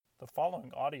The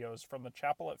following audio is from the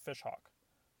Chapel at Fishhawk.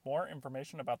 More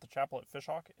information about the Chapel at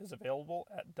Fishhawk is available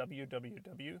at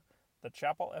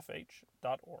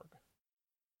www.thechapelfh.org.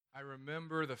 I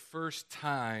remember the first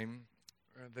time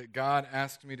that God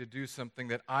asked me to do something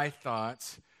that I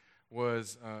thought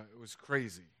was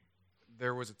crazy.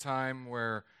 There was a time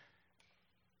where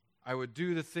I would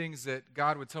do the things that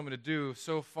God would tell me to do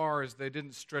so far as they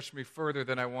didn't stretch me further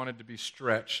than I wanted to be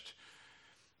stretched.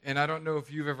 And I don't know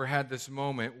if you've ever had this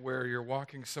moment where you're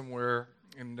walking somewhere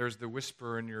and there's the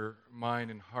whisper in your mind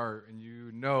and heart, and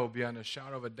you know beyond a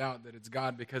shadow of a doubt that it's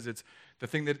God because it's the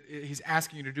thing that He's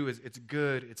asking you to do is it's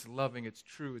good, it's loving, it's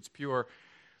true, it's pure.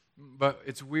 But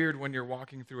it's weird when you're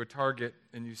walking through a Target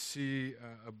and you see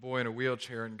a boy in a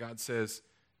wheelchair and God says,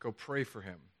 go pray for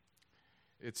him.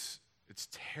 It's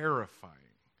terrifying.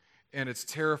 And it's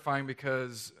terrifying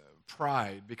because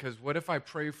pride. Because what if I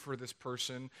pray for this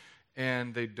person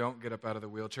and they don't get up out of the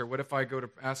wheelchair? What if I go to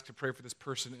ask to pray for this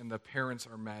person and the parents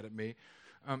are mad at me?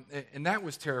 And that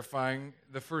was terrifying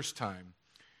the first time.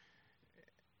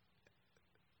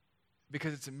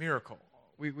 Because it's a miracle.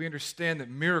 We understand that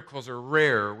miracles are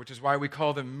rare, which is why we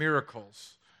call them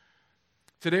miracles.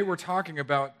 Today we're talking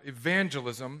about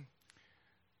evangelism,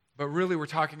 but really we're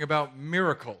talking about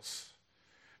miracles.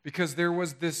 Because there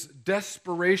was this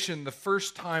desperation the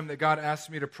first time that God asked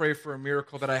me to pray for a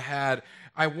miracle that I had.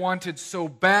 I wanted so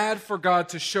bad for God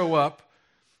to show up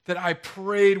that I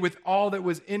prayed with all that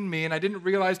was in me, and I didn't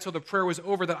realize till the prayer was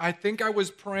over that I think I was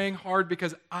praying hard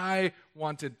because I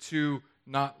wanted to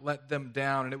not let them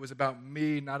down, and it was about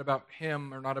me, not about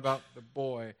him, or not about the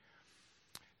boy.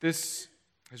 This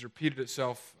has repeated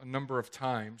itself a number of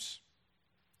times.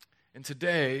 And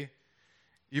today,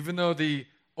 even though the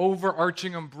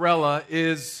overarching umbrella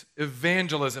is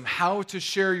evangelism, how to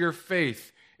share your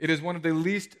faith, it is one of the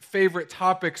least favorite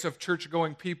topics of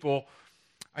church-going people.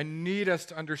 I need us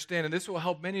to understand, and this will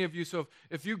help many of you. So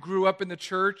if you grew up in the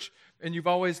church and you've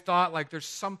always thought like there's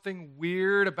something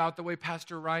weird about the way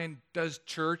Pastor Ryan does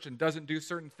church and doesn't do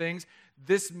certain things,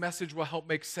 this message will help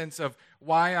make sense of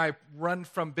why I run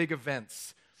from big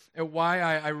events and why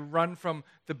I run from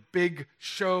the big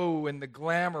show and the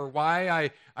glamour, why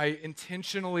I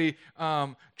intentionally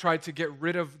tried to get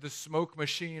rid of the smoke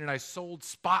machine and I sold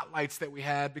spotlights that we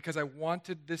had because I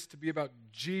wanted this to be about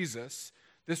Jesus.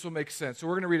 This will make sense. So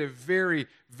we're going to read a very,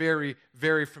 very,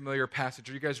 very familiar passage.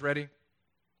 Are you guys ready?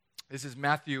 This is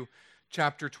Matthew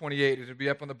chapter 28. It'll be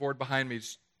up on the board behind me.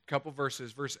 Just a couple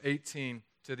verses, verse 18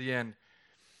 to the end.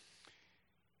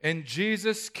 And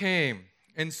Jesus came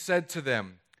and said to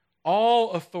them,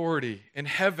 all authority in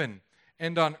heaven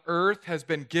and on earth has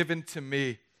been given to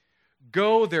me.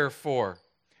 Go, therefore,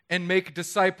 and make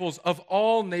disciples of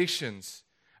all nations,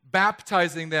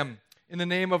 baptizing them in the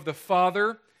name of the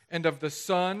Father and of the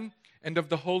Son and of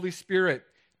the Holy Spirit,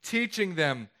 teaching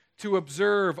them to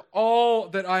observe all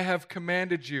that I have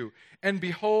commanded you. And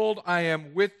behold, I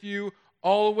am with you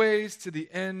always to the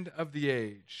end of the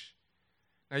age.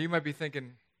 Now you might be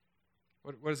thinking,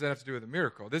 what does that have to do with a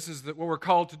miracle? This is what we're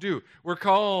called to do. We're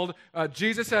called,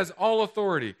 Jesus has all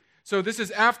authority. So this is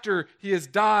after he has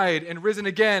died and risen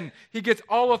again. He gets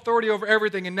all authority over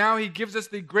everything, and now he gives us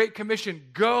the Great Commission.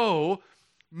 Go,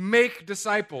 make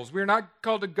disciples. We're not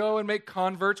called to go and make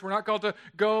converts. We're not called to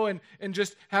go and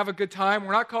just have a good time.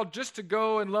 We're not called just to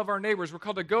go and love our neighbors. We're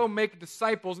called to go make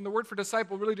disciples, and the word for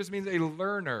disciple really just means a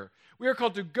learner. We are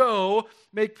called to go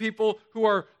make people who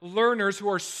are learners, who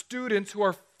are students, who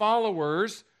are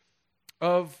followers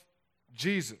of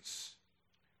Jesus.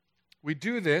 We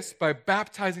do this by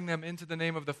baptizing them into the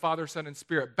name of the Father, Son, and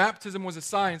Spirit. Baptism was a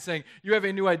sign saying you have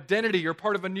a new identity. You're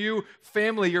part of a new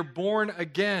family. You're born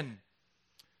again.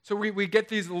 So we get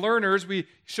these learners. We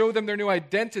show them their new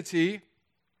identity,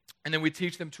 and then we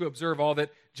teach them to observe all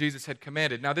that Jesus had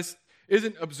commanded. Now, this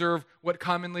isn't observe what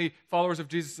commonly followers of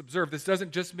Jesus observe. This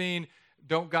doesn't just mean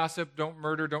don't gossip, don't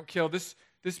murder, don't kill. This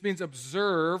means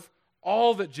observe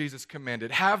all that Jesus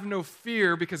commanded. Have no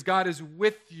fear because God is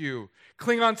with you.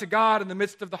 Cling on to God in the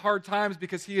midst of the hard times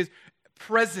because he is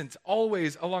present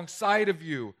always alongside of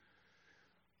you.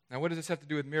 Now, what does this have to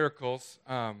do with miracles?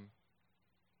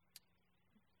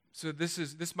 So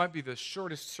this might be the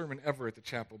shortest sermon ever at the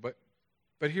chapel, but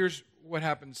here's what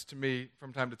happens to me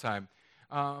from time to time.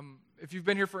 If you've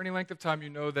been here for any length of time, you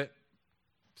know that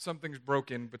something's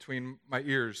broken between my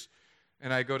ears,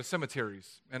 and I go to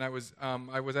cemeteries. And I was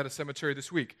at a cemetery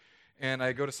this week, and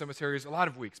I go to cemeteries a lot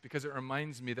of weeks because it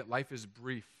reminds me that life is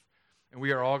brief, and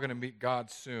we are all going to meet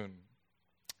God soon.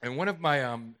 And one of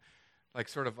my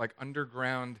sort of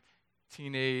underground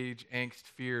teenage angst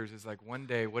fears is like one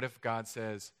day, what if God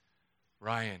says,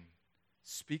 Ryan,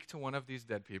 speak to one of these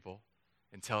dead people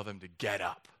and tell them to get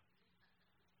up.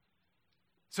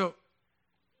 So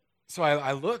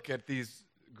I look at these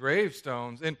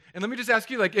gravestones, and let me just ask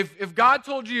you, like, if God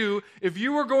told you, if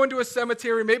you were going to a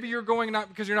cemetery, maybe you're going not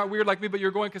because you're not weird like me, but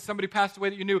you're going because somebody passed away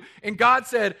that you knew, and God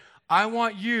said, I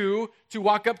want you to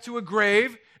walk up to a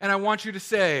grave, and I want you to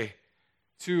say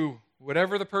to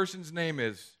whatever the person's name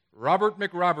is, Robert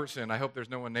McRobertson, I hope there's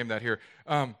no one named that here,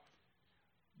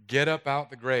 get up out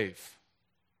the grave.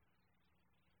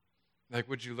 Like,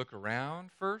 would you look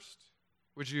around first?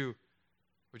 Would you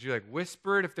like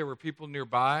whisper it if there were people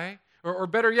nearby? Or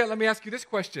better yet, let me ask you this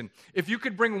question. If you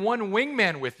could bring one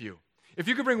wingman with you,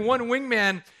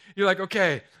 you're like,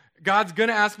 okay, God's going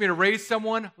to ask me to raise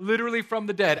someone literally from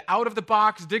the dead, out of the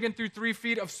box, digging through 3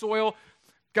 feet of soil.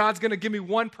 God's going to give me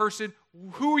one person.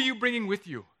 Who are you bringing with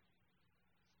you?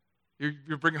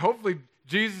 You're bringing, hopefully,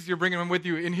 Jesus, you're bringing him with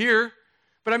you in here.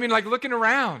 But I mean, like, looking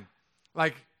around,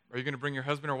 like, are you going to bring your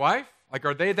husband or wife? Like,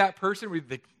 are they that person where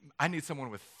I need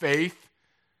someone with faith?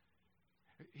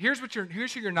 Here's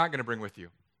who you're not going to bring with you.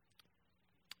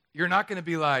 You're not going to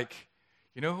be like,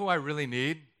 you know who I really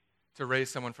need to raise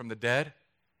someone from the dead?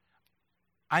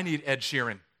 I need Ed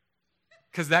Sheeran,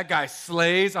 because that guy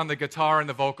slays on the guitar and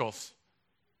the vocals.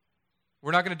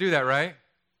 We're not going to do that, right?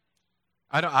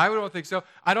 I don't think so.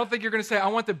 I don't think you're going to say, I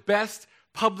want the best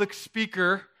public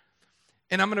speaker,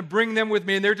 and I'm going to bring them with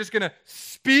me, and they're just going to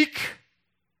speak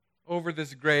over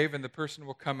this grave, and the person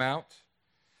will come out.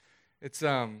 It's,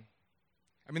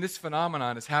 this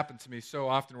phenomenon has happened to me so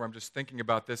often where I'm just thinking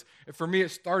about this. For me,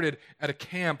 it started at a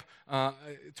camp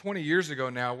 20 years ago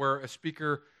now, where a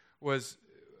speaker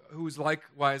who was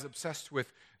likewise obsessed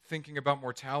with thinking about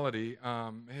mortality.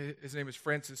 His name is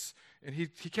Francis, and he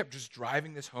kept just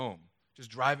driving this home, just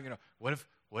driving it home.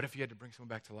 What if you had to bring someone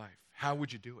back to life? How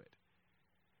would you do it?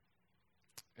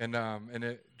 And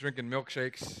drinking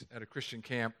milkshakes at a Christian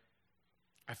camp,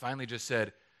 I finally just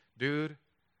said, dude,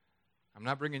 I'm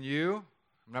not bringing you.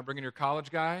 I'm not bringing your college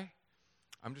guy.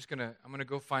 I'm going to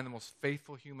go find the most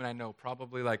faithful human I know,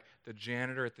 probably like the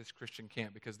janitor at this Christian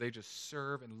camp, because they just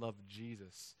serve and love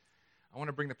Jesus. I want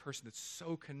to bring the person that's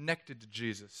so connected to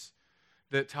Jesus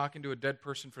that talking to a dead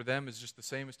person for them is just the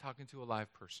same as talking to a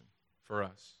live person for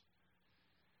us.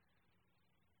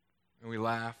 And we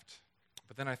laughed.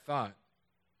 But then I thought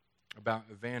about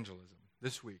evangelism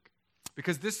this week.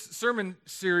 Because this sermon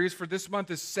series for this month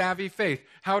is Savvy Faith,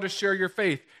 how to share your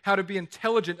faith, how to be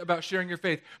intelligent about sharing your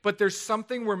faith. But there's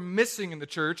something we're missing in the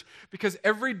church, because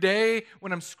every day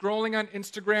when I'm scrolling on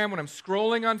Instagram, when I'm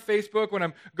scrolling on Facebook, when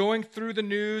I'm going through the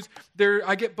news,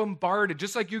 I get bombarded,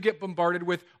 just like you get bombarded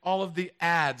with all of the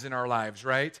ads in our lives,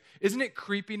 right? Isn't it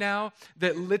creepy now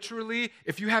that literally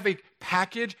if you have a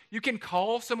package, you can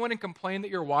call someone and complain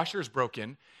that your washer is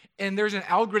broken, and there's an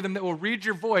algorithm that will read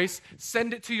your voice,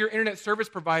 send it to your internet service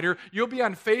provider. You'll be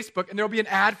on Facebook, and there'll be an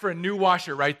ad for a new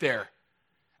washer right there.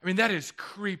 I mean, that is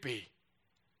creepy.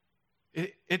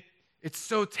 It's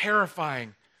so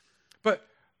terrifying.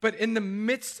 But in the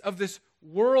midst of this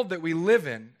world that we live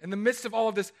in the midst of all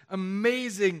of this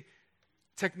amazing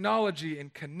technology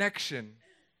and connection,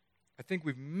 I think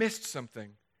we've missed something.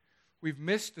 We've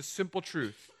missed the simple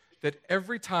truth that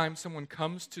every time someone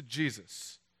comes to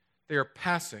Jesus, they are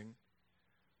passing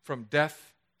from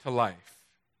death to life.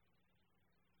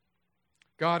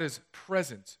 God is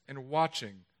present and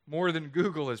watching more than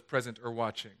Google is present or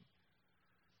watching.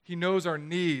 He knows our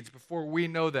needs before we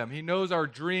know them. He knows our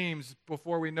dreams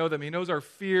before we know them. He knows our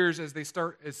fears as they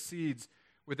start as seeds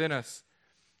within us.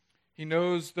 He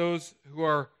knows those who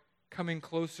are coming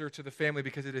closer to the family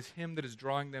because it is Him that is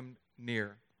drawing them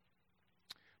near.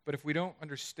 But if we don't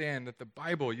understand that the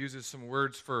Bible uses some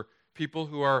words for people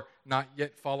who are not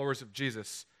yet followers of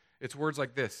Jesus, it's words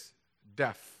like this: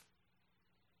 deaf,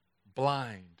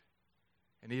 blind,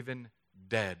 and even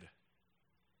dead.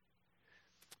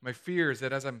 My fear is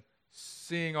that as I'm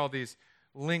seeing all these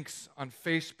links on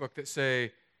Facebook that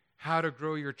say how to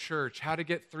grow your church, how to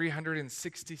get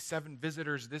 367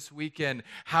 visitors this weekend,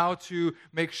 how to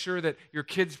make sure that your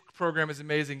kids' program is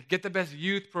amazing, get the best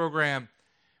youth program,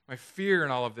 my fear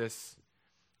in all of this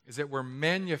is that we're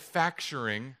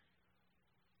manufacturing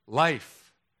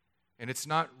life, and it's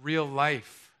not real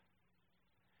life.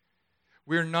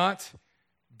 We're not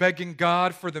begging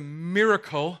God for the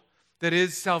miracle that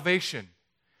is salvation.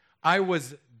 I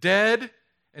was dead,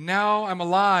 and now I'm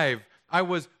alive. I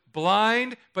was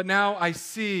blind, but now I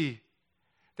see.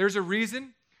 There's a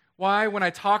reason why when I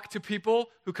talk to people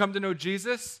who come to know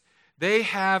Jesus, they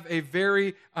have a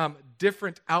very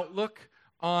different outlook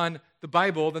on the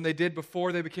Bible than they did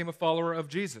before they became a follower of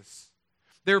Jesus.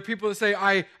 There are people that say,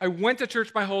 I went to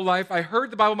church my whole life, I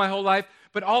heard the Bible my whole life,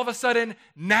 but all of a sudden,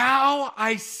 now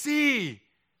I see.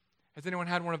 Has anyone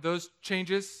had one of those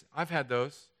changes? I've had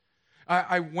those.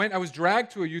 I was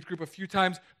dragged to a youth group a few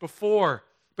times before,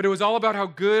 but it was all about how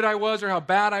good I was or how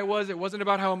bad I was. It wasn't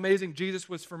about how amazing Jesus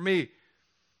was for me.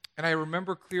 And I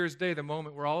remember clear as day the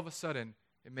moment where all of a sudden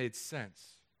it made sense.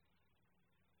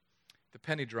 The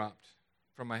penny dropped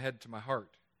from my head to my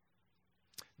heart.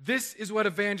 This is what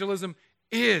evangelism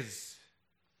is.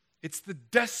 It's the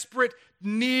desperate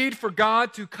need for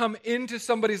God to come into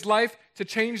somebody's life to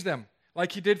change them,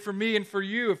 like he did for me and for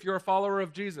you if you're a follower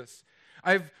of Jesus.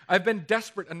 I've been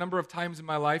desperate a number of times in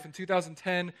my life. In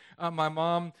 2010, my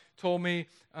mom told me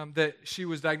that she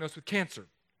was diagnosed with cancer.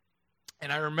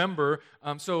 And I remember,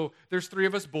 so there's 3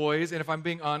 of us boys, and if I'm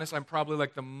being honest, I'm probably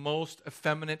like the most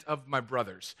effeminate of my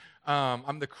brothers.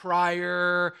 I'm the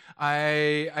crier.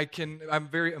 I'm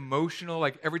very emotional.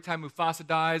 Like every time Mufasa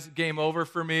dies, game over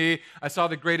for me. I saw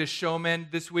The Greatest Showman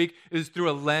this week. It was through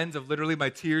a lens of literally my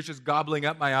tears just gobbling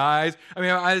up my eyes. I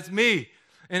mean, it's me.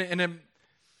 And then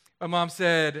my mom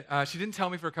said, she didn't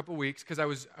tell me for a couple weeks because I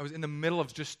was in the middle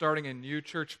of just starting a new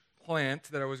church plant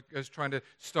that I was trying to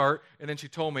start, and then she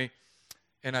told me.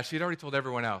 And she'd already told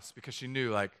everyone else because she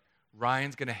knew, like,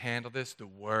 Ryan's going to handle this the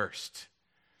worst.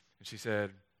 And she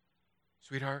said,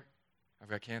 sweetheart, I've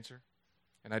got cancer.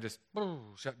 And I just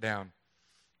shut down.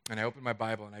 And I opened my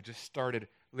Bible, and I just started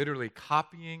literally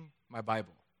copying my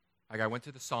Bible. Like, I went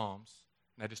to the Psalms,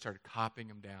 and I just started copying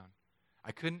them down.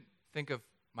 I couldn't think of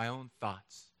my own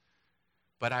thoughts,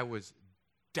 but I was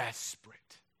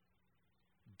desperate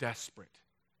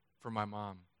for my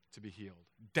mom to be healed.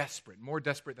 Desperate, more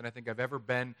desperate than I think I've ever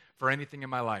been for anything in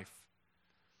my life.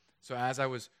 So as I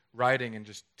was writing and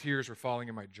just tears were falling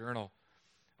in my journal,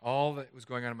 all that was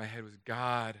going on in my head was,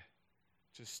 God,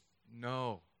 just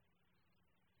no.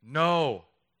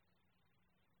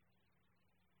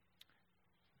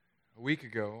 A week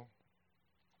ago,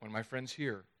 one of my friends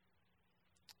here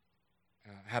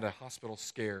had a hospital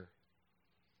scare.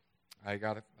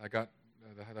 The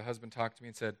husband talked to me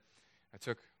and said, I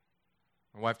took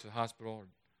my wife to the hospital,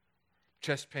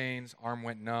 chest pains, arm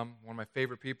went numb. One of my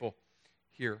favorite people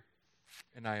here,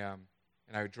 and I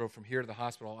drove from here to the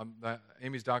hospital.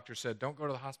 Amy's doctor said, "Don't go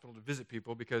to the hospital to visit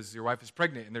people because your wife is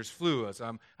pregnant and there's flu."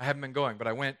 So I haven't been going, but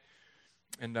I went,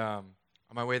 and on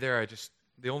my way there,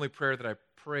 the only prayer that I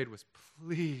prayed was,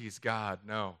 "Please, God,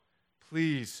 no,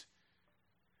 please,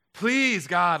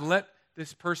 God, let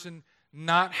this person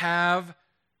not have."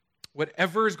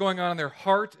 Whatever is going on in their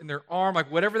heart, in their arm,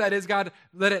 like whatever that is, God,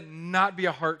 let it not be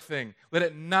a heart thing. Let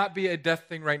it not be a death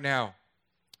thing right now.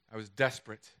 I was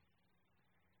desperate.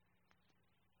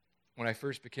 When I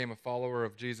first became a follower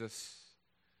of Jesus,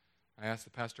 I asked the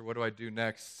pastor, what do I do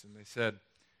next? And they said,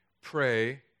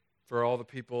 pray for all the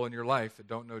people in your life that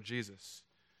don't know Jesus.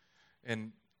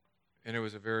 And it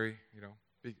was a very,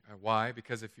 why?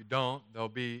 Because if you don't, they'll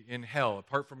be in hell,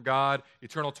 apart from God,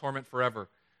 eternal torment forever.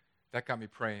 That got me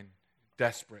praying.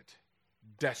 Desperate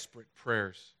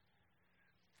prayers.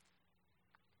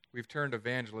 We've turned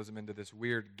evangelism into this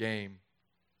weird game.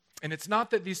 And it's not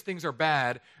that these things are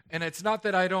bad, and it's not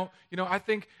that I don't, I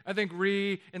think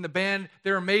Ree and the band,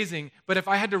 they're amazing, but if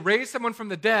I had to raise someone from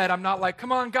the dead, I'm not like,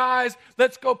 come on guys,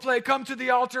 let's go play Come to the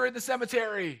Altar in the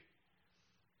Cemetery.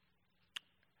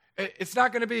 It's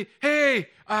not going to be, hey,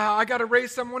 I got to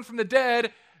raise someone from the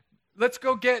dead, let's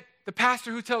go get the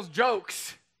pastor who tells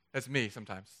jokes. That's me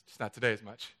sometimes, just not today as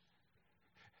much.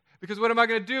 Because what am I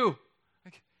going to do?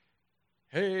 Like,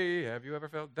 hey, have you ever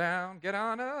felt down? Get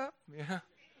on up. Yeah.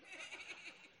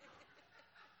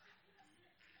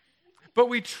 But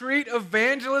we treat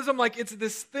evangelism like it's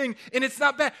this thing, and it's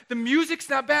not bad. The music's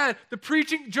not bad. The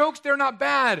preaching jokes, they're not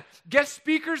bad. Guest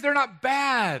speakers, they're not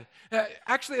bad.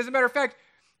 Actually, as a matter of fact,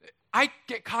 I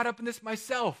get caught up in this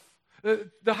myself.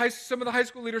 Some of the high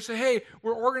school leaders say, hey,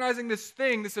 we're organizing this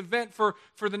event for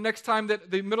the next time that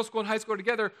the middle school and high school are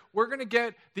together. We're going to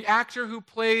get the actor who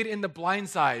played in The Blind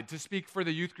Side to speak for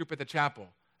the youth group at the chapel.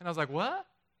 And I was like, what?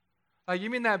 Like, you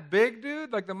mean that big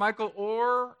dude, like the Michael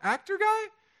Oher actor guy?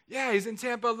 Yeah, he's in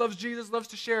Tampa, loves Jesus, loves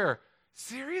to share.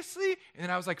 Seriously? And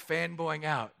then I was like fanboying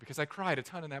out because I cried a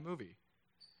ton in that movie.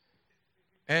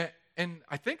 And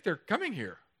I think they're coming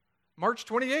here. March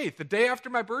 28th, the day after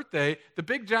my birthday, the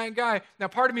big giant guy. Now,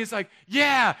 part of me is like,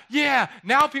 yeah,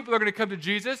 now people are going to come to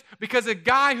Jesus because a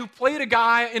guy who played a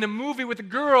guy in a movie with a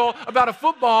girl about a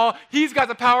football, he's got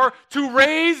the power to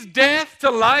raise death to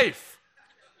life.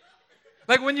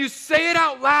 Like when you say it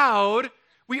out loud,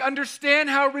 we understand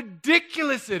how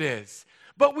ridiculous it is.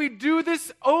 But we do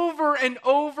this over and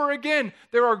over again.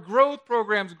 There are growth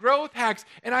programs, growth hacks,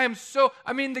 and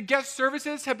the guest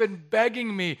services have been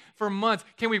begging me for months,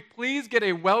 can we please get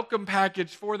a welcome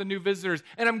package for the new visitors?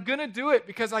 And I'm going to do it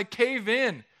because I cave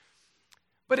in.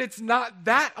 But it's not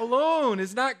that alone.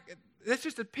 That's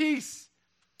just a piece.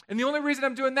 And the only reason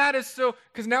I'm doing that is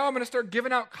because now I'm going to start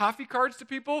giving out coffee cards to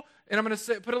people, and I'm going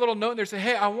to put a little note in there, say,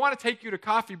 hey, I want to take you to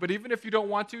coffee, but even if you don't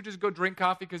want to, just go drink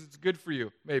coffee because it's good for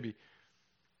you, maybe.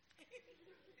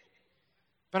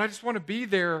 But I just want to be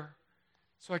there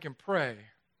so I can pray.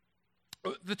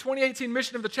 The 2018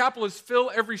 mission of the chapel is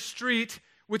fill every street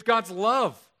with God's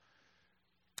love.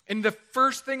 And the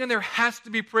first thing in there has to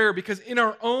be prayer, because in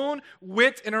our own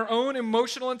wit, in our own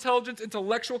emotional intelligence,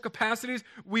 intellectual capacities,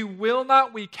 we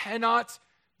cannot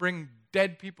bring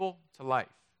dead people to life.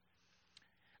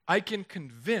 I can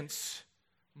convince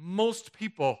most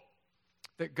people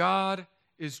that God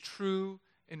is true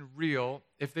and real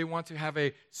if they want to have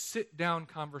a sit-down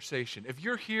conversation. If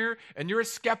you're here and you're a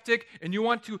skeptic and you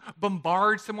want to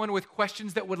bombard someone with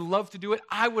questions that would love to do it,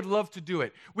 I would love to do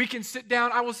it. We can sit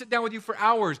down. I will sit down with you for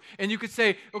hours, and you could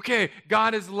say, okay,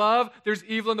 God is love. There's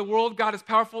evil in the world. God is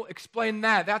powerful. Explain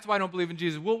that. That's why I don't believe in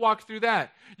Jesus. We'll walk through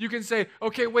that. You can say,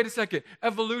 okay, wait a second.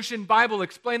 Evolution, Bible,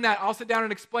 explain that. I'll sit down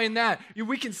and explain that.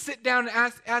 We can sit down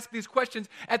and ask these questions.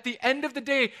 At the end of the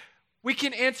day, we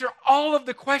can answer all of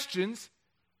the questions.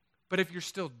 But if you're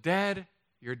still dead,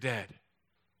 you're dead.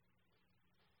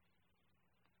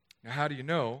 Now, how do you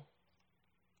know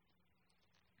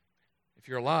if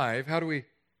you're alive? How do we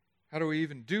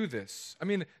even do this? I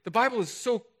mean, the Bible is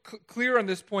so clear on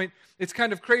this point. It's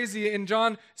kind of crazy. In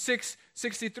John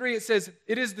 6:63, it says,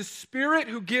 "It is the Spirit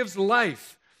who gives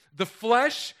life. The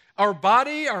flesh, our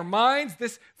body, our minds,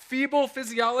 this feeble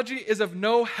physiology is of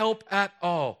no help at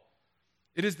all.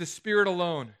 It is the Spirit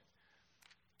alone."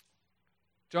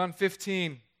 John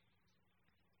 15,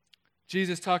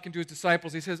 Jesus talking to his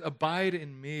disciples, he says, "Abide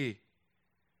in me,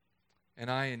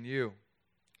 and I in you.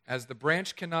 As the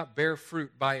branch cannot bear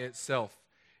fruit by itself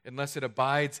unless it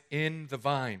abides in the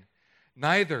vine,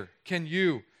 neither can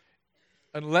you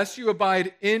unless you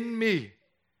abide in me.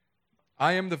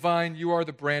 I am the vine, you are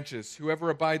the branches. Whoever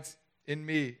abides in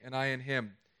me and I in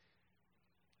him,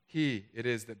 he it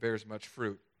is that bears much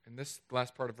fruit." And this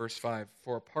last part of verse 5,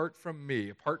 "For apart from me,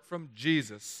 apart from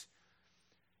Jesus,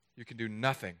 you can do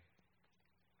nothing."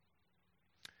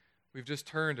 We've just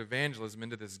turned evangelism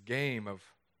into this game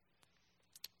of,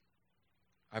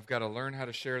 I've got to learn how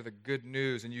to share the good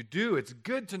news. And you do. It's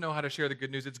good to know how to share the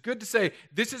good news. It's good to say,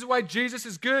 this is why Jesus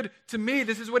is good to me.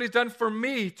 This is what he's done for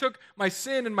me. He took my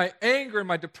sin and my anger and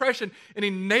my depression, and he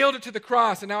nailed it to the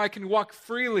cross, and now I can walk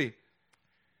freely.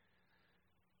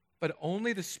 But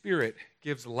only the Spirit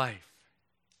gives life.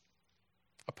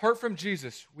 Apart from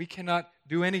Jesus, we cannot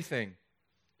do anything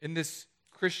in this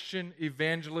Christian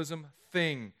evangelism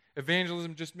thing.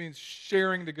 Evangelism just means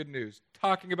sharing the good news,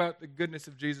 talking about the goodness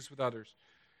of Jesus with others.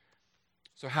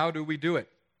 So how do we do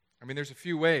it? I mean, there's a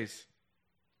few ways.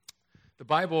 The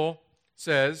Bible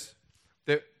says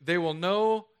that they will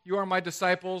know you are my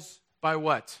disciples by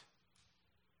what?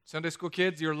 Sunday school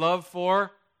kids, your love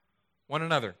for one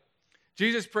another.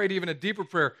 Jesus prayed even a deeper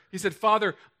prayer. He said,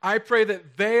 "Father, I pray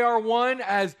that they are one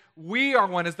as we are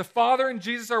one. As the Father and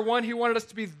Jesus are one, he wanted us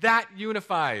to be that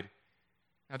unified."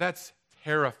 Now that's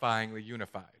terrifyingly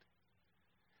unified.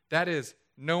 That is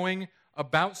knowing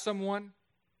about someone,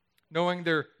 knowing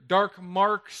their dark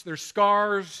marks, their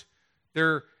scars,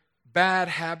 their bad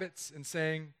habits, and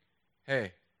saying,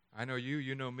 "Hey, I know you,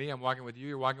 you know me, I'm walking with you,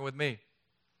 you're walking with me."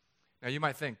 Now you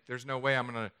might think, there's no way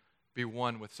I'm going to be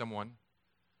one with someone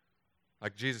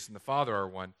like Jesus and the Father are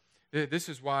one. This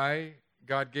is why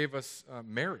God gave us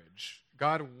marriage.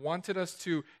 God wanted us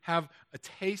to have a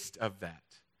taste of that,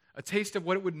 a taste of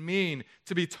what it would mean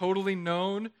to be totally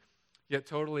known, yet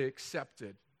totally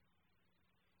accepted.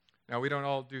 Now, we don't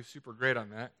all do super great on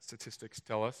that, statistics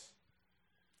tell us,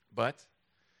 but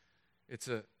it's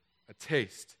a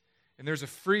taste. And there's a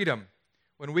freedom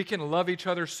when we can love each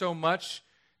other so much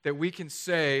that we can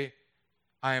say,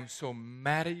 "I am so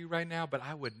mad at you right now, but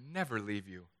I would never leave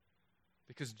you."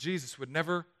 Because Jesus would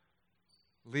never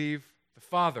leave the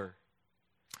Father.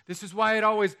 This is why it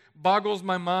always boggles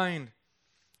my mind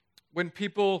when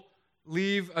people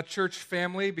leave a church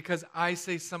family because I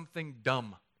say something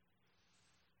dumb.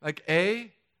 Like,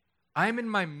 I'm in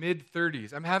my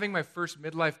mid-30s. I'm having my first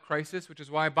midlife crisis, which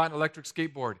is why I bought an electric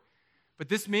skateboard. But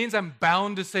this means I'm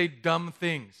bound to say dumb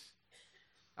things.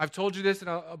 I've told you this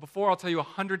before, I'll tell you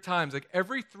 100 times. Like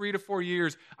every 3 to 4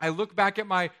 years, I look back at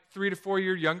my 3 to 4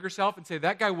 year younger self and say,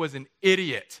 that guy was an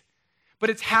idiot.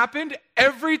 But it's happened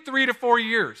every 3 to 4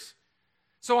 years.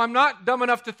 So I'm not dumb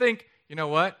enough to think, you know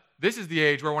what? This is the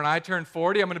age where when I turn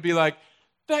 40, I'm going to be like,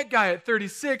 that guy at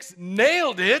 36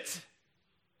 nailed it.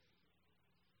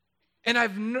 And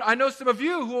I know some of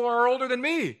you who are older than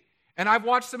me. And I've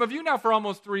watched some of you now for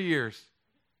almost 3 years.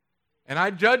 and I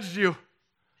judged you.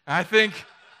 I think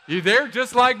they're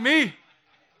just like me.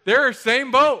 They're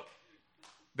same boat.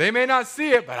 They may not see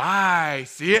it, but I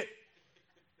see it.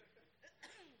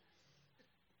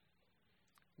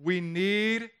 We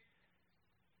need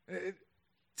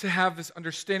to have this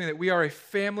understanding that we are a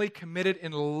family committed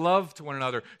in love to one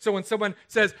another. So when someone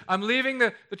says, I'm leaving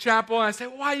the chapel, and I say,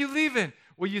 why are you leaving?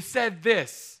 Well, you said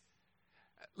this.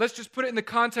 Let's just put it in the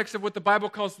context of what the Bible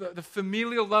calls the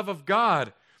familial love of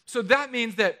God. So that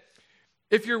means that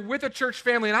if you're with a church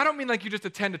family, and I don't mean like you just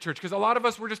attend a church, because a lot of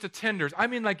us, we're just attenders. I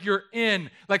mean like you're in.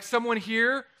 Like someone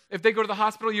here, if they go to the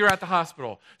hospital, you're at the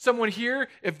hospital. Someone here,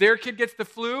 if their kid gets the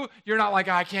flu, you're not like,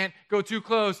 I can't go too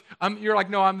close. You're like,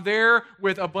 no, I'm there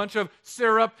with a bunch of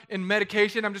syrup and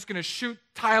medication. I'm just going to shoot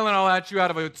Tylenol at you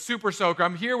out of a super soaker.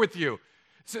 I'm here with you.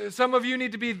 So some of you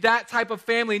need to be that type of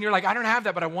family, and you're like, I don't have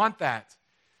that, but I want that.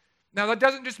 Now, that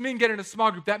doesn't just mean get in a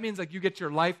small group. That means like you get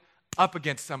your life up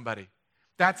against somebody.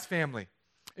 That's family.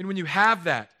 And when you have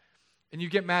that, and you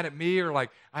get mad at me, or like,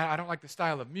 I don't like the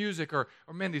style of music, or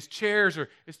man, these chairs, or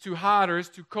it's too hot, or it's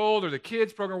too cold, or the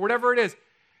kids program, or whatever it is,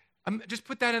 just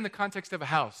put that in the context of a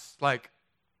house. Like,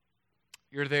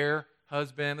 you're there,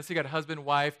 husband, let's say you got a husband,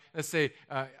 wife, let's say,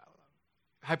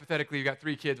 hypothetically, you got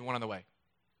 3 kids and 1 on the way.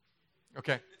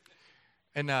 Okay?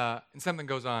 And something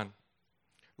goes on.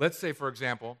 Let's say, for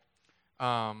example,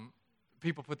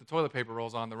 people put the toilet paper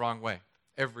rolls on the wrong way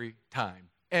every time.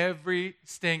 Every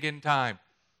stinking time.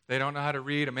 They don't know how to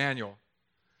read a manual.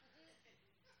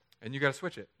 And you got to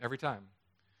switch it every time.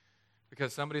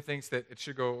 Because somebody thinks that it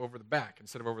should go over the back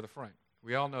instead of over the front.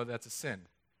 We all know that's a sin.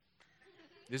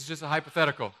 This is just a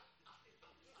hypothetical.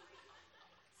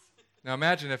 Now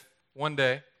imagine if one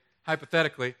day,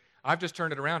 hypothetically, I've just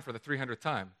turned it around for the 300th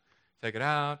time. Take it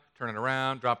out, turn it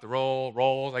around, drop the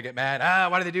rolls, I get mad.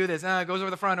 Why do they do this? It goes over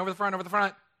the front, over the front, over the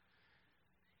front.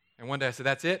 And one day I said,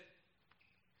 that's it.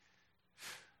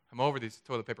 I'm over these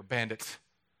toilet paper bandits.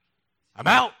 I'm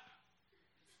out.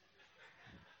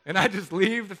 And I just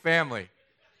leave the family.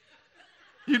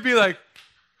 You'd be like,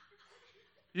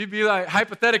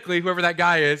 hypothetically, whoever that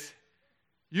guy is,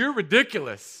 you're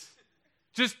ridiculous.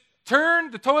 Just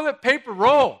turn the toilet paper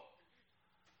roll.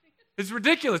 It's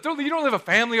ridiculous. You don't leave a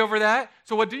family over that.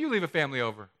 So what do you leave a family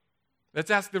over? Let's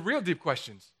ask the real deep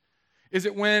questions. Is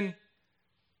it when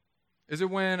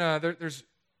there's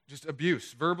just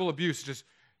abuse, verbal abuse, just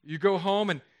you go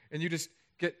home and you just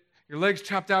get your legs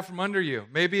chopped out from under you.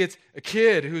 Maybe it's a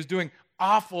kid who's doing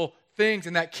awful things,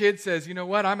 and that kid says, you know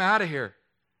what, I'm out of here.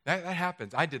 That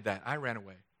happens. I did that. I ran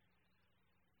away.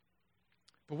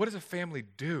 But what does a family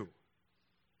do?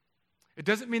 It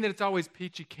doesn't mean that it's always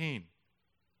peachy keen.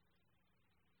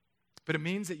 But it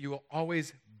means that you will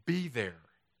always be there.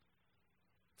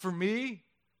 For me,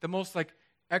 the most like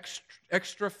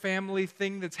extra family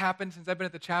thing that's happened since I've been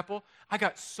at the chapel, I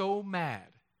got so mad.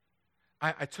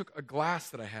 I took a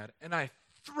glass that I had, and I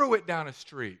threw it down a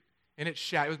street, and it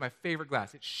shattered. It was my favorite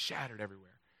glass. It shattered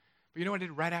everywhere. But you know what I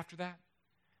did right after that?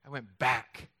 I went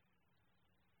back.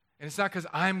 And it's not because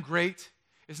I'm great.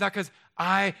 It's not because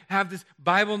I have this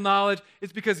Bible knowledge.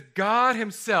 It's because God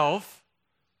himself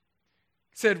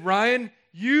said, Ryan,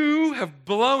 you have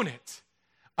blown it.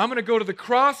 I'm going to go to the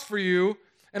cross for you,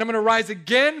 and I'm going to rise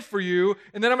again for you,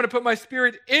 and then I'm going to put my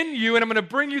Spirit in you, and I'm going to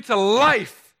bring you to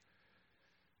life.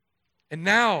 And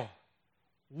now,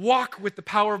 walk with the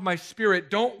power of my Spirit.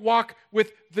 Don't walk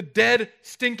with the dead,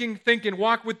 stinking thinking.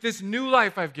 Walk with this new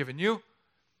life I've given you.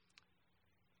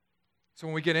 So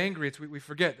when we get angry, we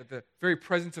forget that the very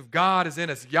presence of God is in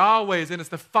us. Yahweh is in us.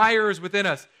 The fire is within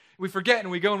us. We forget and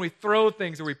we go and we throw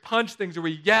things, or we punch things, or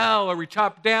we yell, or we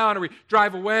chop down, or we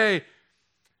drive away.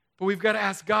 But we've got to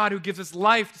ask God, who gives us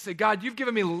life, to say, God, you've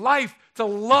given me life to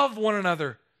love one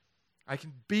another. I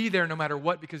can be there no matter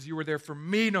what because you were there for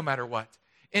me no matter what.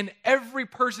 And every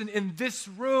person in this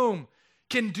room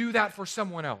can do that for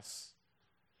someone else.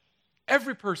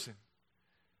 Every person.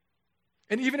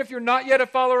 And even if you're not yet a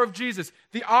follower of Jesus,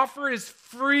 the offer is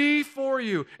free for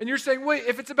you. And you're saying, wait,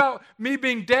 if it's about me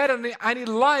being dead and I need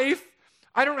life,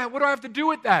 what do I have to do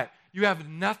with that? You have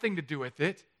nothing to do with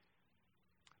it.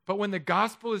 But when the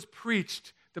gospel is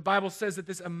preached, the Bible says that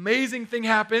this amazing thing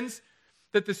happens,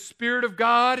 that the Spirit of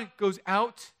God goes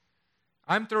out.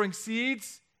 I'm throwing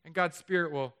seeds, and God's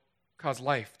Spirit will cause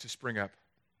life to spring up.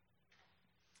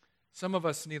 Some of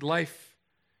us need life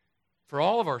for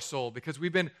all of our soul because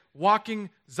we've been walking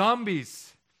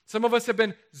zombies. Some of us have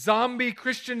been zombie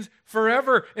Christians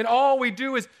forever, and all we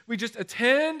do is we just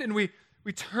attend and we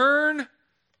turn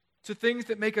to things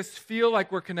that make us feel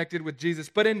like we're connected with Jesus.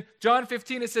 But in John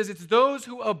 15, it says it's those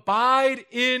who abide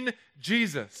in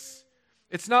Jesus.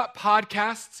 It's not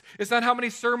podcasts. It's not how many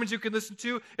sermons you can listen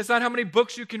to. It's not how many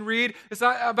books you can read. It's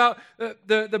not about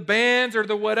the bands or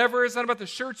the whatever. It's not about the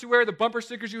shirts you wear, the bumper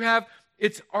stickers you have.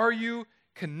 It's, are you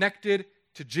connected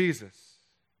to Jesus?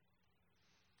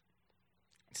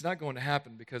 It's not going to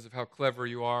happen because of how clever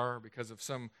you are, or because of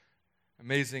some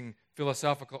amazing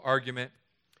philosophical argument.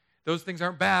 Those things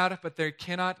aren't bad, but they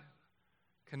cannot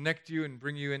connect you and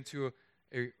bring you into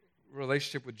a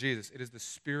relationship with Jesus. It is the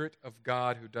Spirit of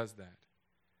God who does that.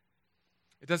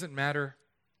 It doesn't matter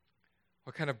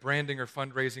what kind of branding or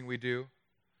fundraising we do.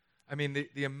 I mean,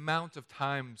 the amount of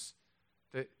times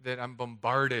that I'm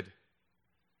bombarded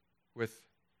with,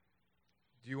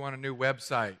 do you want a new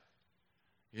website?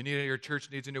 Your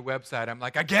church needs a new website. I'm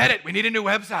like, I get it. We need a new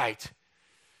website.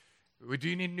 Do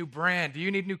you need a new brand? Do you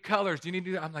need new colors? Do you need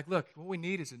new? I'm like, look, what we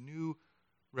need is a new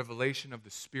revelation of the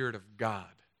Spirit of God.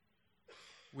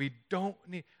 We don't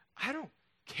need, I don't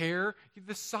care.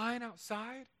 The sign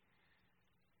outside,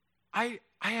 I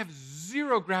have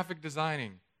zero graphic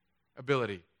designing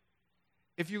ability.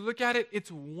 If you look at it,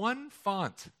 it's one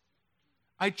font.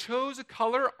 I chose a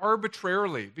color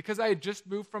arbitrarily because I had just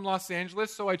moved from Los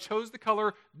Angeles, so I chose the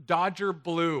color Dodger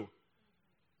Blue.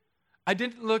 I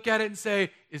didn't look at it and say,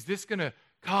 is this going to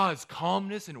cause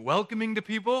calmness and welcoming to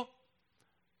people?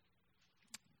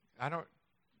 I don't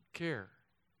care.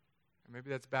 Maybe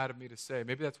that's bad of me to say.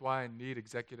 Maybe that's why I need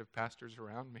executive pastors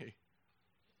around me.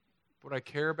 What I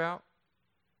care about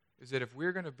is that if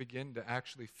we're going to begin to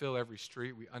actually fill every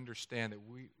street, we understand that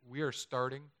we are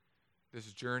starting this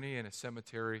journey in a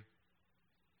cemetery.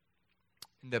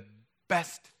 And the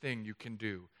best thing you can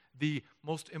do, the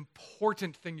most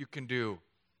important thing you can do,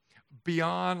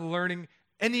 beyond learning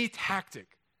any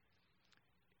tactic,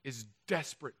 is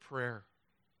desperate prayer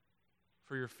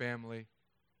for your family,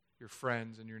 your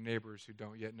friends, and your neighbors who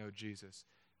don't yet know Jesus.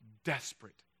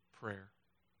 Desperate prayer.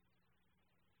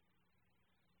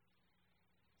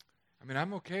 I mean,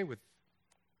 I'm okay with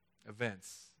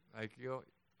events. Like,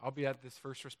 I'll be at this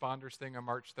first responders thing on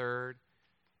March 3rd,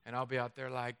 and I'll be out there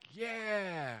like,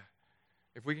 yeah.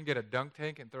 If we can get a dunk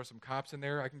tank and throw some cops in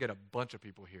there, I can get a bunch of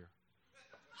people here.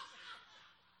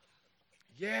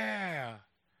 Yeah.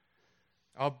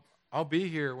 I'll be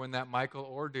here when that Michael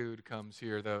Orr dude comes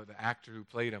here, the actor who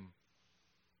played him.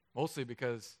 Mostly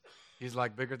because he's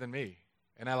like bigger than me,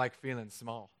 and I like feeling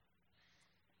small.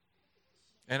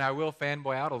 And I will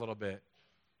fanboy out a little bit.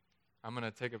 I'm going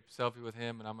to take a selfie with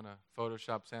him, and I'm going to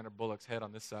Photoshop Sandra Bullock's head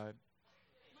on this side.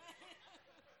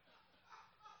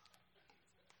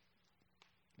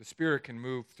 The Spirit can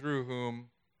move through whom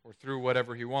or through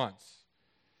whatever He wants.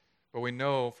 But we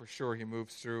know for sure He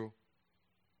moves through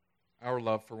our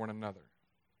love for one another.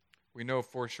 We know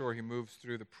for sure He moves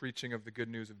through the preaching of the good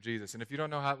news of Jesus. And if you don't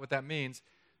know what that means,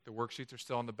 the worksheets are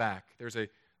still on the back. There's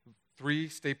 3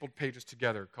 stapled pages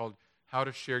together called How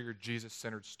to Share Your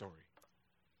Jesus-Centered Story.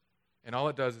 And all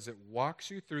it does is it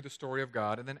walks you through the story of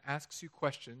God and then asks you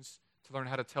questions to learn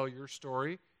how to tell your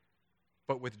story,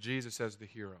 but with Jesus as the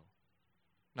hero.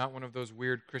 Not one of those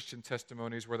weird Christian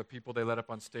testimonies where the people they let up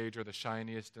on stage are the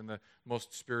shiniest and the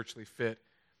most spiritually fit.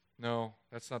 No,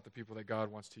 that's not the people that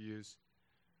God wants to use.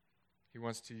 He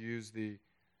wants to use the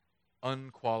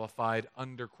unqualified,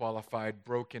 underqualified,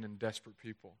 broken, and desperate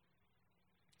people.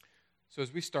 So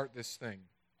as we start this thing,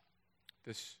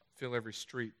 this fill every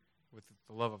street with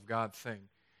the love of God thing,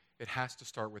 it has to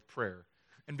start with prayer.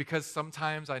 And because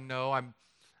sometimes I know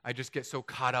I just get so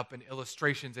caught up in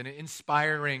illustrations and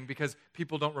inspiring because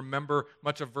people don't remember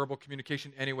much of verbal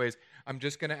communication anyways, I'm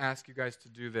just going to ask you guys to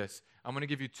do this. I'm going to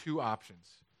give you 2 options.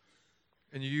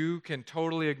 And you can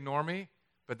totally ignore me,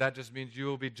 but that just means you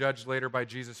will be judged later by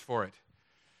Jesus for it.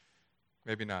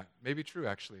 Maybe not. Maybe true,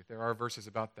 actually. There are verses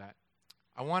about that.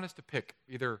 I want us to pick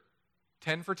either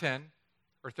 10 for 10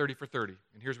 or 30 for 30.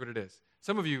 And here's what it is.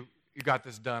 Some of you got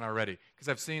this done already because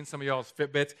I've seen some of y'all's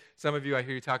Fitbits. Some of you, I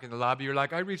hear you talking in the lobby. You're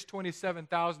like, I reached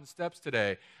 27,000 steps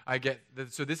today.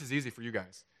 So this is easy for you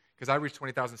guys because I reached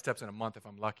 20,000 steps in a month if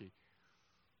I'm lucky.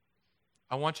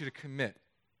 I want you to commit.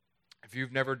 If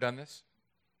you've never done this,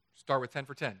 start with 10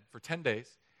 for 10. For 10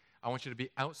 days, I want you to be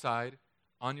outside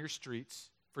on your streets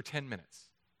for 10 minutes,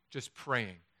 just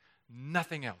praying.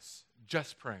 Nothing else,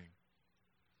 just praying.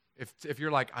 If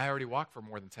you're like, I already walk for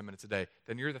more than 10 minutes a day,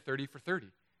 then you're the 30 for 30.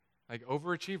 Like,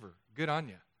 overachiever. Good on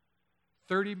you.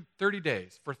 30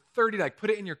 days. For 30, like, put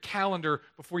it in your calendar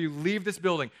before you leave this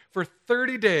building. For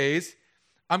 30 days,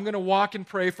 I'm going to walk and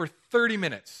pray for 30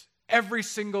 minutes every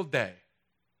single day.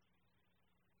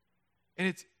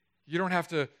 And you don't have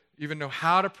to even know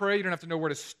how to pray. You don't have to know where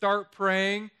to start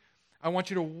praying. I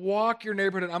want you to walk your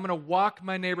neighborhood. I'm going to walk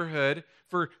my neighborhood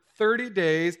for 30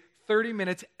 days, 30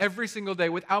 minutes every single day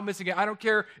without missing it. I don't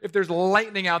care if there's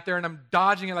lightning out there and I'm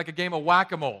dodging it like a game of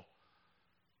whack-a-mole.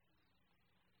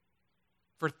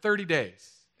 For 30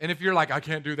 days. And if you're like, I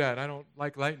can't do that, I don't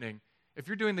like lightning. If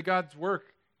you're doing the God's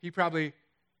work,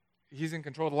 he's in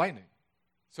control of the lightning.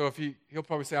 So if he'll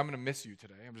probably say, I'm going to miss you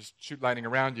today. I'm just shoot lightning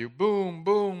around you. Boom,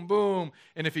 boom, boom.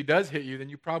 And if he does hit you, then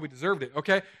you probably deserved it,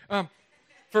 okay?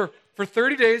 For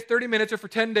 30 days, 30 minutes, or for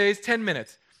 10 days, 10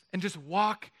 minutes. And just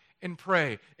walk and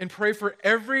pray. And pray for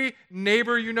every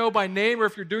neighbor you know by name, or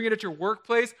if you're doing it at your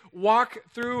workplace, walk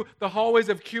through the hallways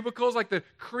of cubicles like the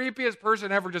creepiest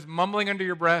person ever, just mumbling under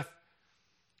your breath.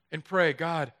 And pray,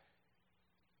 God,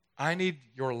 I need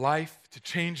your life to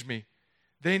change me.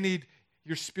 They need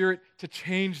your Spirit to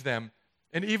change them.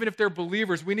 And even if they're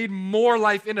believers, we need more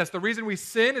life in us. The reason we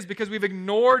sin is because we've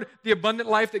ignored the abundant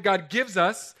life that God gives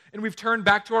us, and we've turned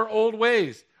back to our old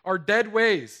ways, our dead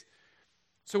ways.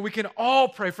 So we can all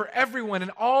pray for everyone,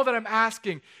 and all that I'm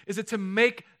asking is that to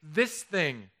make this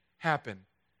thing happen,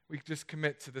 we just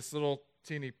commit to this little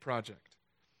teeny project.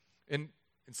 And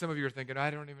some of you are thinking,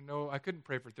 I don't even know, I couldn't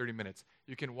pray for 30 minutes.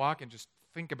 You can walk and just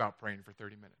think about praying for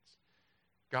 30 minutes.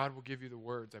 God will give you the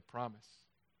words, I promise.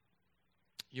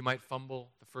 You might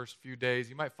fumble the first few days.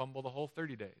 You might fumble the whole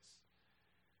 30 days.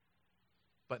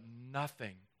 But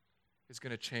nothing is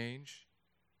going to change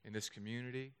in this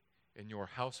community, in your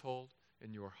household,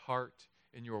 in your heart,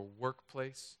 in your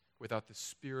workplace, without the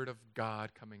Spirit of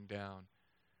God coming down.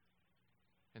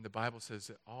 And the Bible says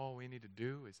that all we need to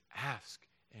do is ask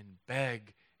and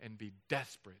beg and be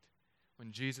desperate.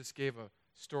 When Jesus gave a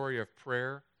story of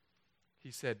prayer,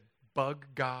 he said, bug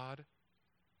God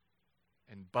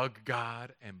and bug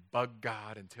God and bug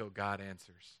God until God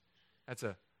answers. That's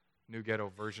a New Ghetto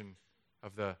version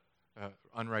of the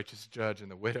unrighteous judge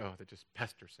and the widow that just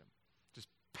pesters him. Just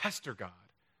pester God.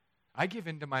 I give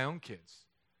in to my own kids.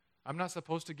 I'm not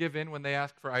supposed to give in when they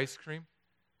ask for ice cream,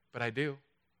 but I do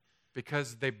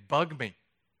because they bug me.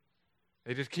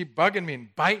 They just keep bugging me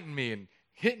and biting me and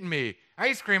hitting me.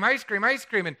 Ice cream, ice cream, ice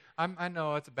cream. And I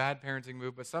know it's a bad parenting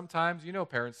move, but sometimes,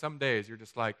 parents, some days you're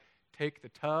just like, take the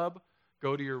tub,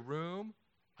 go to your room,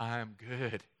 I'm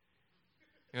good.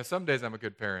 Some days I'm a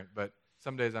good parent, but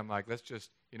some days I'm like, let's just,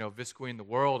 visqueen the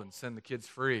world and send the kids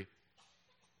free.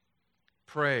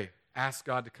 Pray, ask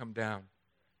God to come down.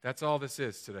 That's all this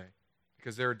is today,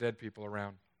 because there are dead people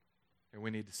around, and we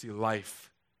need to see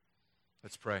life.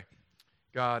 Let's pray.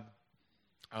 God,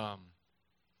 I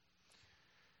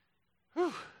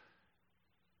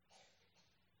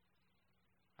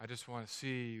just want to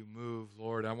see you move,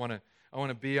 Lord. I want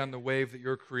to be on the wave that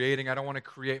you're creating. I don't want to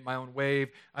create my own wave.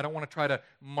 I don't want to try to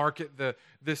market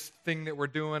this thing that we're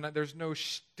doing. There's no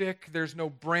shtick. There's no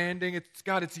branding.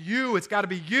 It's you. It's got to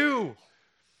be you.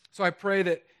 So I pray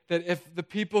that if the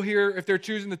people here, if they're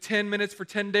choosing the 10 minutes for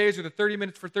 10 days or the 30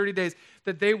 minutes for 30 days,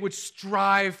 that they would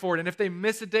strive for it. And if they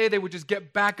miss a day, they would just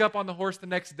get back up on the horse the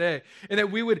next day. And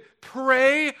that we would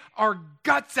pray our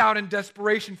guts out in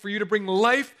desperation for you to bring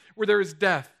life where there is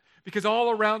death. Because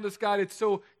all around us, God, it's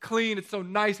so clean, it's so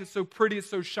nice, it's so pretty, it's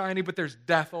so shiny, but there's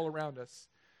death all around us.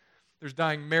 There's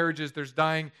dying marriages, there's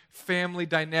dying family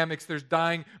dynamics, there's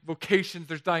dying vocations,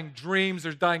 there's dying dreams,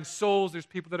 there's dying souls, there's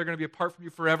people that are going to be apart from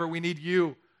you forever. We need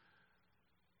you.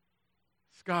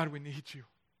 God, we need you.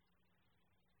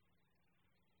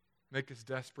 Make us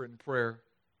desperate in prayer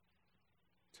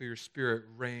till your Spirit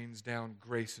rains down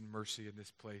grace and mercy in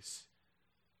this place.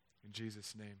 In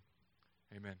Jesus' name,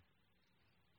 amen.